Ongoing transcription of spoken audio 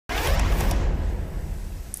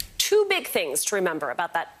big things to remember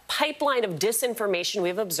about that pipeline of disinformation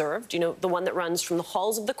we've observed, the one that runs from the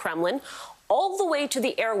halls of the Kremlin all the way to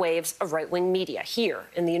the airwaves of right-wing media here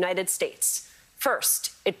in the United States.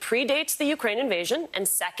 First, it predates the Ukraine invasion. And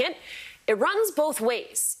second, it runs both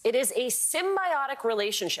ways. It is a symbiotic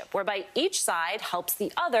relationship whereby each side helps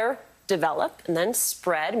the other develop and then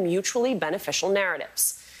spread mutually beneficial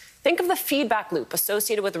narratives. Think of the feedback loop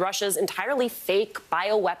associated with Russia's entirely fake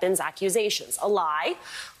bioweapons accusations, a lie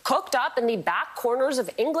cooked up in the back corners of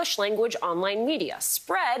English language online media,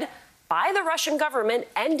 spread by the Russian government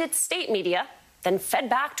and its state media, then fed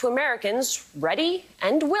back to Americans ready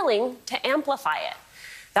and willing to amplify it.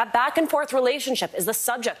 That back and forth relationship is the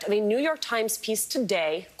subject of a New York Times piece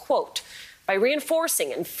today, quote, by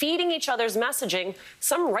reinforcing and feeding each other's messaging,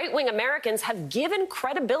 some right-wing Americans have given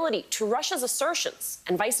credibility to Russia's assertions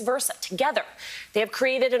and vice versa. Together, they have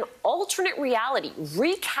created an alternate reality,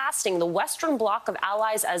 recasting the Western bloc of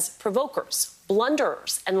allies as provokers,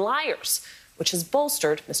 blunderers, and liars, which has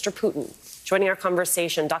bolstered Mr. Putin. Joining our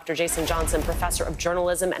conversation, Dr. Jason Johnson, professor of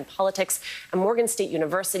journalism and politics at Morgan State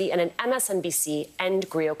University and an MSNBC and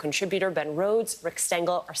Griot contributor. Ben Rhodes, Rick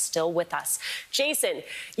Stengel are still with us. Jason,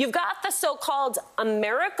 you've got the so-called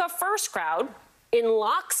America First crowd in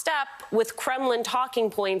lockstep with Kremlin talking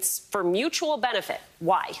points for mutual benefit.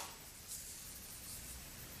 Why?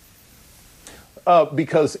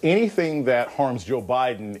 Because anything that harms Joe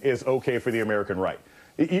Biden is okay for the American right.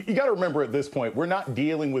 You got to remember at this point, we're not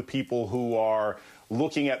dealing with people who are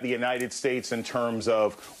looking at the United States in terms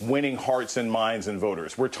of winning hearts and minds and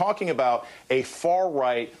voters. We're talking about a far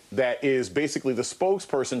right that is basically the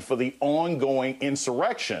spokesperson for the ongoing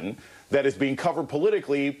insurrection that is being covered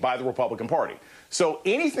politically by the Republican Party. So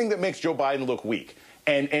anything that makes Joe Biden look weak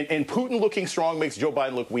and Putin looking strong makes Joe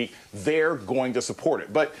Biden look weak, they're going to support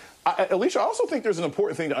it. But Alicia, I also think there's an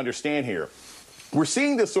important thing to understand here. We're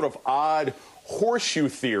seeing this sort of odd horseshoe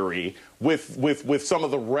theory with some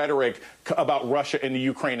of the rhetoric about Russia and the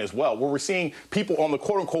Ukraine as well, where we're seeing people on the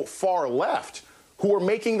quote-unquote far left who are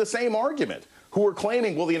making the same argument, who are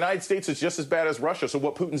claiming, well, the United States is just as bad as Russia, so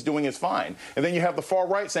what Putin's doing is fine. And then you have the far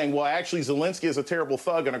right saying, well, actually, Zelensky is a terrible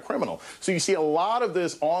thug and a criminal. So you see a lot of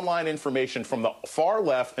this online information from the far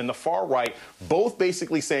left and the far right, both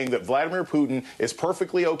basically saying that Vladimir Putin is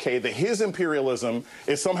perfectly okay, that his imperialism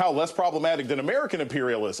is somehow less problematic than American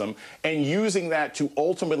imperialism, and using that to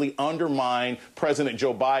ultimately undermine President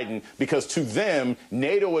Joe Biden, because to them,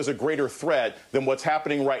 NATO is a greater threat than what's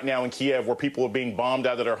happening right now in Kiev, where people are being bombed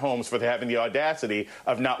out of their homes for having the audacity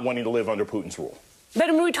of not wanting to live under Putin's rule. But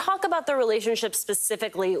when we talk about the relationship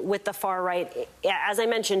specifically with the far right, as I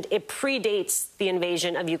mentioned, it predates the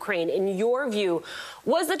invasion of Ukraine. In your view,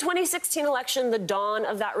 was the 2016 election the dawn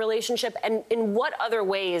of that relationship? And in what other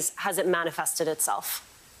ways has it manifested itself?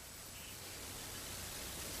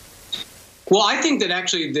 Well, I think that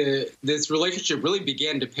actually this relationship really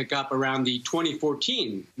began to pick up around the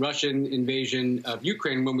 2014 Russian invasion of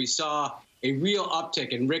Ukraine, when we saw a real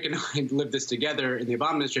uptick, and Rick and I lived this together in the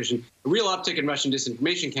Obama administration, a real uptick in Russian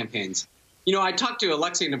disinformation campaigns. You know, I talked to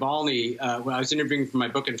Alexei Navalny when I was interviewing for my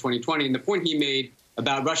book in 2020, and the point he made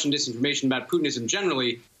about Russian disinformation, about Putinism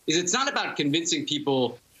generally, is it's not about convincing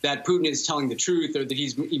people that Putin is telling the truth or that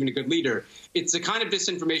he's even a good leader. It's the kind of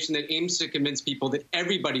disinformation that aims to convince people that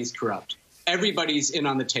everybody's corrupt, everybody's in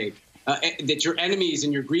on the tape, that your enemies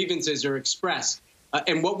and your grievances are expressed.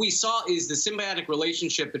 And what we saw is the symbiotic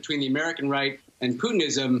relationship between the American right and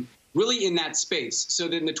Putinism really in that space. So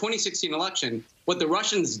that in the 2016 election, what the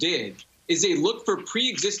Russians did is they looked for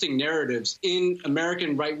pre-existing narratives in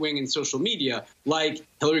American right-wing and social media, like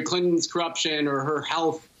Hillary Clinton's corruption or her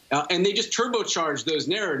health, and they just turbocharged those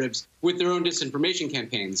narratives with their own disinformation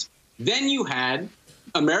campaigns. Then you had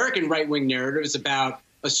American right-wing narratives about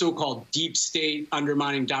a so-called deep state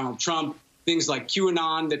undermining Donald Trump, things like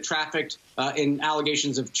QAnon that trafficked in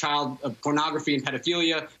allegations of child pornography and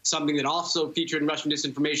pedophilia, something that also featured in Russian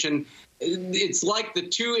disinformation. It's like the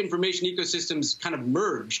two information ecosystems kind of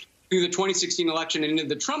merged through the 2016 election and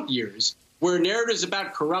into the Trump years, where narratives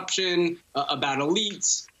about corruption, about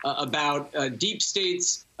elites, about deep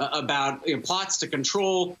states, about plots to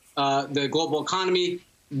control the global economy,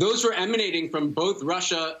 those were emanating from both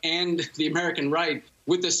Russia and the American right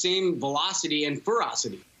with the same velocity and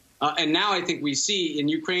ferocity. And now I think we see in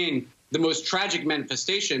Ukraine the most tragic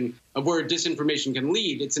manifestation of where disinformation can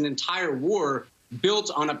lead. It's an entire war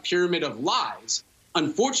built on a pyramid of lies.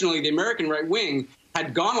 Unfortunately, the American right wing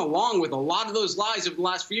had gone along with a lot of those lies over the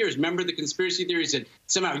last few years. Remember the conspiracy theories that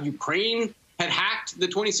somehow Ukraine had hacked the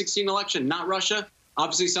 2016 election, not Russia?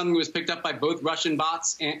 Obviously, something was picked up by both Russian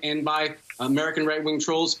bots and by American right-wing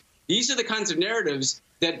trolls. These are the kinds of narratives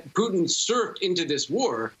that Putin surfed into this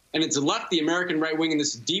war, and it's left the American right wing in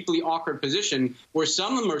this deeply awkward position where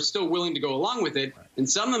some of them are still willing to go along with it, and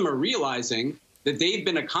some of them are realizing that they've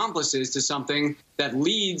been accomplices to something that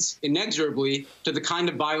leads inexorably to the kind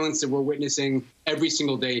of violence that we're witnessing every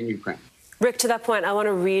single day in Ukraine. Rick, to that point, I want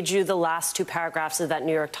to read you the last two paragraphs of that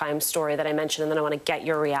New York Times story that I mentioned, and then I want to get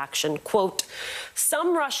your reaction. Quote,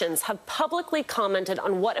 some Russians have publicly commented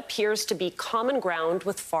on what appears to be common ground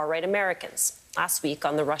with far-right Americans. Last week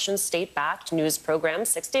on the Russian state-backed news program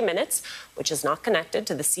 60 Minutes, which is not connected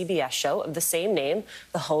to the CBS show of the same name,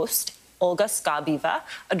 the host, Olga Skabieva,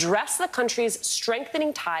 addressed the country's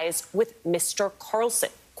strengthening ties with Mr. Carlson.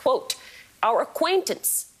 Quote, our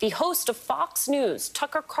acquaintance, the host of Fox News,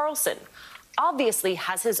 Tucker Carlson, obviously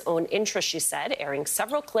has his own interests, she said, airing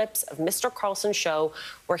several clips of Mr. Carlson's show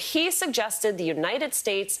where he suggested the United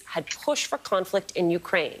States had pushed for conflict in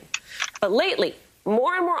Ukraine. But lately,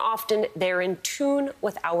 more and more often, they're in tune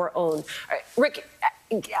with our own. Rick,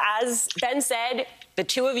 as Ben said, the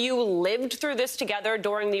two of you lived through this together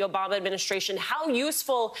during the Obama administration. How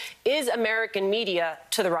useful is American media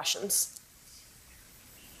to the Russians?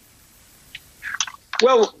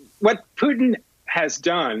 Well, what Putin has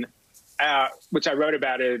done, which I wrote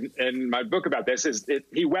about in my book about this, is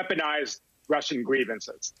he weaponized Russian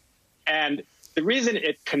grievances. And the reason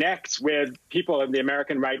it connects with people in the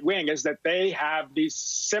American right wing is that they have these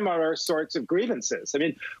similar sorts of grievances. I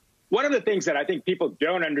mean, one of the things that I think people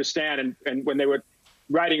don't understand, and when they were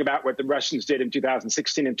writing about what the Russians did in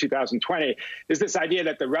 2016 and 2020, is this idea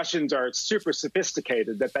that the Russians are super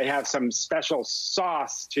sophisticated, that they have some special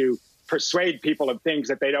sauce to persuade people of things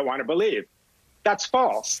that they don't want to believe. That's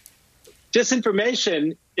false.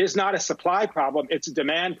 Disinformation is not a supply problem, it's a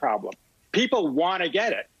demand problem. People want to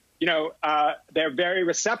get it. You know, they're very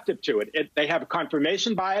receptive to it. They have a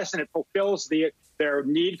confirmation bias, and it fulfills their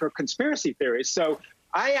need for conspiracy theories. So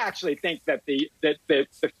I actually think that the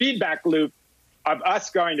feedback loop of us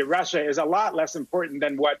going to Russia is a lot less important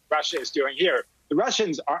than what Russia is doing here. The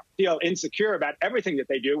Russians feel insecure about everything that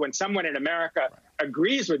they do. When someone in America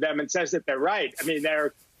agrees with them and says that they're right, I mean,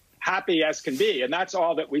 they're happy as can be, and that's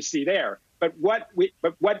all that we see there. But what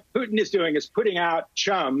Putin is doing is putting out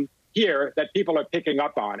chum here that people are picking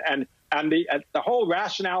up on, and the whole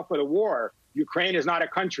rationale for the war, Ukraine is not a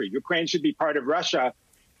country. Ukraine should be part of Russia,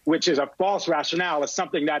 which is a false rationale, is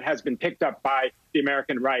something that has been picked up by the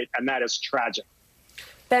American right, and that is tragic.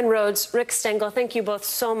 Ben Rhodes, Rick Stengel, thank you both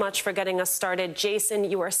so much for getting us started. Jason,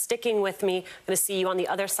 you are sticking with me. I'm going to see you on the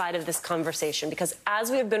other side of this conversation because as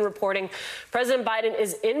we have been reporting, President Biden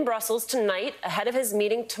is in Brussels tonight ahead of his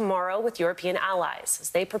meeting tomorrow with European allies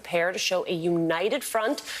as they prepare to show a united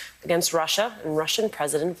front against Russia and Russian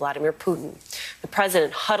President Vladimir Putin. The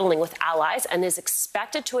president huddling with allies and is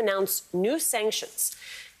expected to announce new sanctions.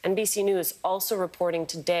 NBC News also reporting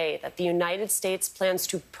today that the United States plans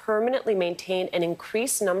to permanently maintain an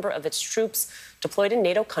increased number of its troops deployed in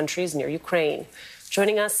NATO countries near Ukraine.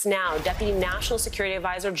 Joining us now, Deputy National Security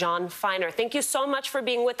Advisor John Feiner. Thank you so much for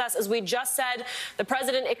being with us. As we just said, the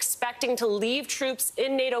president expecting to leave troops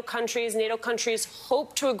in NATO countries. NATO countries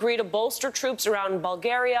hope to agree to bolster troops around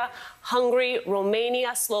Bulgaria, Hungary,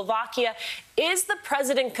 Romania, Slovakia. Is the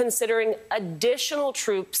president considering additional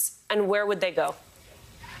troops, and where would they go?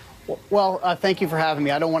 Well, thank you for having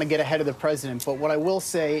me. I don't want to get ahead of the president, but what I will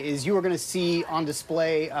say is you are going to see on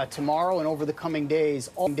display tomorrow and over the coming days,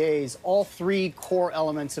 all three core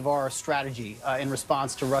elements of our strategy in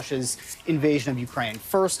response to Russia's invasion of Ukraine.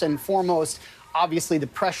 First and foremost, obviously, the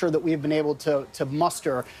pressure that we have been able to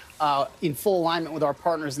muster in full alignment with our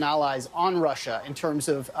partners and allies on Russia in terms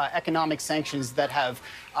of economic sanctions that have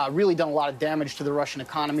really done a lot of damage to the Russian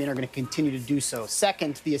economy and are going to continue to do so.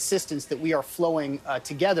 Second, the assistance that we are flowing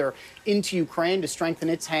together into Ukraine to strengthen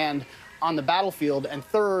its hand on the battlefield. And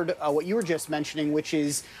third, what you were just mentioning, which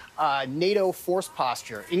is NATO force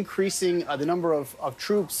posture, increasing the number of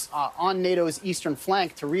troops on NATO's eastern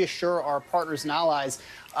flank to reassure our partners and allies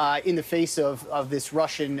in the face of this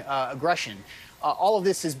Russian aggression. All of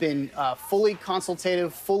this has been fully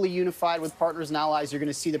consultative, fully unified with partners and allies. You're going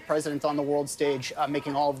to see the president on the world stage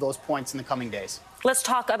making all of those points in the coming days. Let's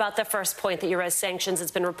talk about the first point that you raised, sanctions.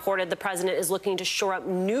 It's been reported the president is looking to shore up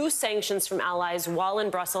new sanctions from allies while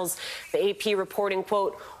in Brussels. The AP reporting,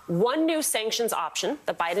 quote, one new sanctions option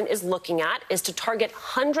that Biden is looking at is to target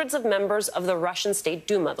hundreds of members of the Russian State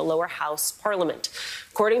Duma, the lower house parliament.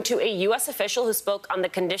 According to a U.S. official who spoke on the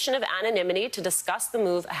condition of anonymity to discuss the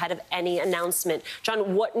move ahead of any announcement.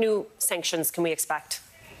 John, what new sanctions can we expect?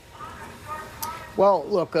 Well,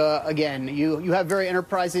 look, again, you have very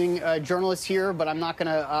enterprising journalists here, but I'm not going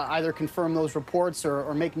to either confirm those reports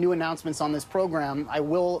or make new announcements on this program. I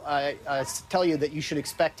will tell you that you should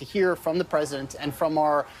expect to hear from the president and from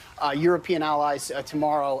our European allies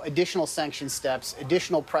tomorrow additional sanction steps,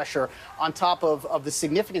 additional pressure on top of the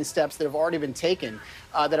significant steps that have already been taken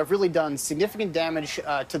that have really done significant damage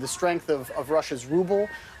to the strength of Russia's ruble,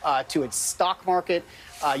 to its stock market.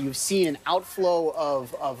 You've seen an outflow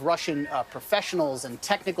of Russian professionals and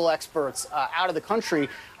technical experts out of the country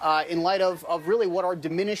in light of really what are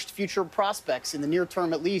diminished future prospects in the near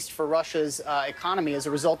term, at least for Russia's economy as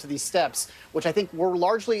a result of these steps, which I think were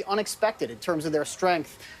largely unexpected in terms of their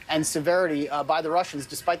strength and severity by the Russians,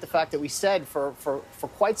 despite the fact that we said for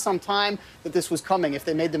quite some time that this was coming if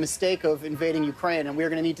they made the mistake of invading Ukraine. And we're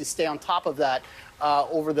going to need to stay on top of that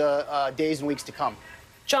over the days and weeks to come.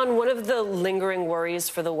 John, one of the lingering worries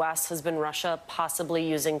for the West has been Russia possibly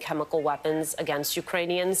using chemical weapons against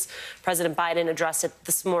Ukrainians. President Biden addressed it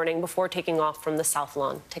this morning before taking off from the South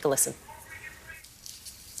Lawn. Take a listen.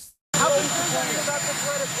 How concerned are you about the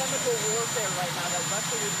threat of chemical warfare right now, that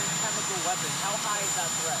Russia would use chemical weapons? How high is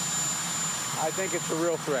that threat? I think it's a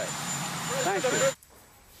real threat. Thank you.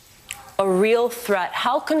 A real threat.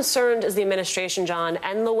 How concerned is the administration, John,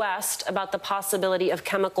 and the West about the possibility of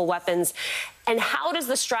chemical weapons? And how does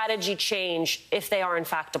the strategy change if they are in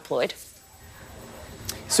fact deployed?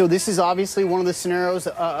 So this is obviously one of the scenarios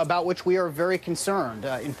about which we are very concerned,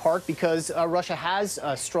 in part because Russia has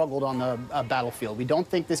struggled on the battlefield. We don't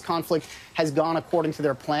think this conflict has gone according to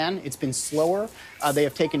their plan. It's been slower. They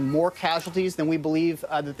have taken more casualties than we believe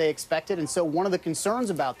that they expected. And so one of the concerns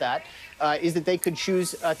about that is that they could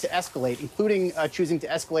choose to escalate, including choosing to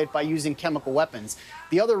escalate by using chemical weapons.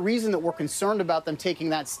 The other reason that we're concerned about them taking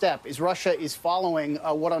that step is Russia is following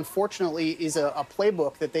what unfortunately is a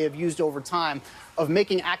playbook that they have used over time of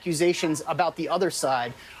making accusations about the other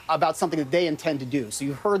side about something that they intend to do. So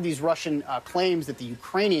you've heard these Russian claims that the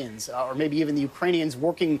Ukrainians, or maybe even the Ukrainians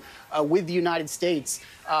working with the United States,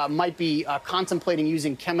 might be contemplating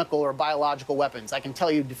using chemical or biological weapons. I can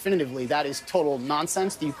tell you definitively that is total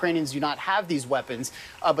nonsense. The Ukrainians do not have these weapons.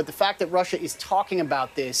 But the fact that Russia is talking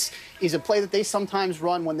about this is a play that they sometimes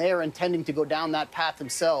run when they are intending to go down that path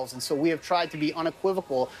themselves. And so we have tried to be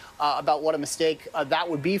unequivocal about what a mistake that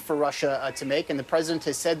would be for Russia to make. And the president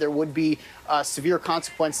has said there would be severe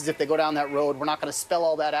consequences if they go down that road. We're not going to spell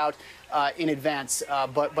all that out in advance,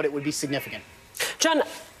 but it would be significant. John,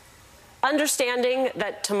 understanding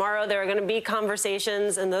that tomorrow there are going to be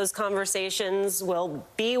conversations and those conversations will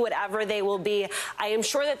be whatever they will be, I am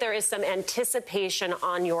sure that there is some anticipation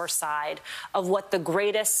on your side of what the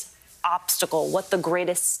greatest obstacle, what the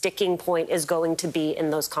greatest sticking point is going to be in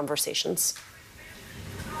those conversations.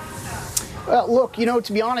 Look, you know,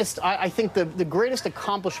 to be honest, I think the greatest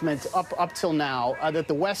accomplishment up till now that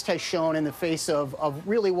the West has shown in the face of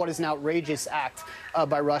really what is an outrageous act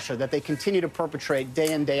by Russia that they continue to perpetrate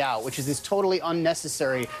day in, day out, which is this totally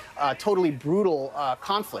unnecessary, totally brutal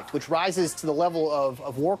conflict, which rises to the level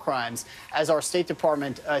of war crimes, as our State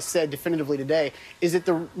Department said definitively today, is that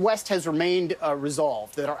the West has remained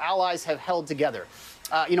resolved, that our allies have held together.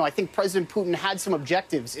 You know, I think President Putin had some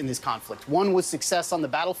objectives in this conflict. One was success on the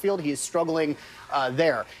battlefield. He is struggling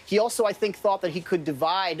there. He also, I think, thought that he could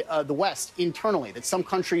divide the West internally, that some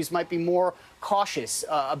countries might be more cautious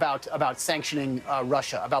about sanctioning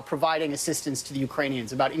Russia, about providing assistance to the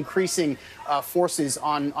Ukrainians, about increasing forces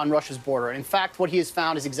on Russia's border. And in fact, what he has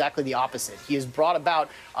found is exactly the opposite. He has brought about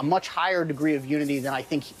a much higher degree of unity than I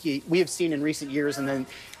think we have seen in recent years and then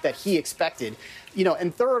that he expected. You know,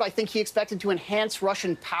 and third, I think he expected to enhance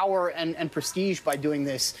Russian power and prestige by doing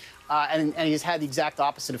this. And he has had the exact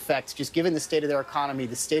opposite effect, just given the state of their economy,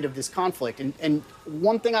 the state of this conflict. And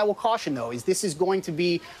one thing I will caution, though, is this is going to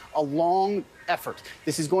be a long effort.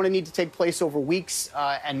 This is going to need to take place over weeks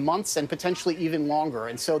and months and potentially even longer.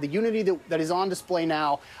 And so the unity that is on display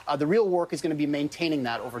now, the real work is going to be maintaining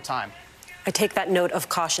that over time. I take that note of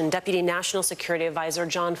caution. Deputy National Security Advisor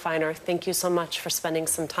John Feiner, thank you so much for spending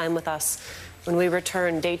some time with us. When we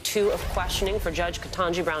return, day 2 of questioning for Judge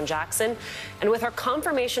Ketanji Brown Jackson. And with her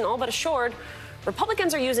confirmation all but assured,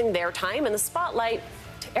 Republicans are using their time in the spotlight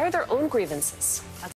to air their own grievances.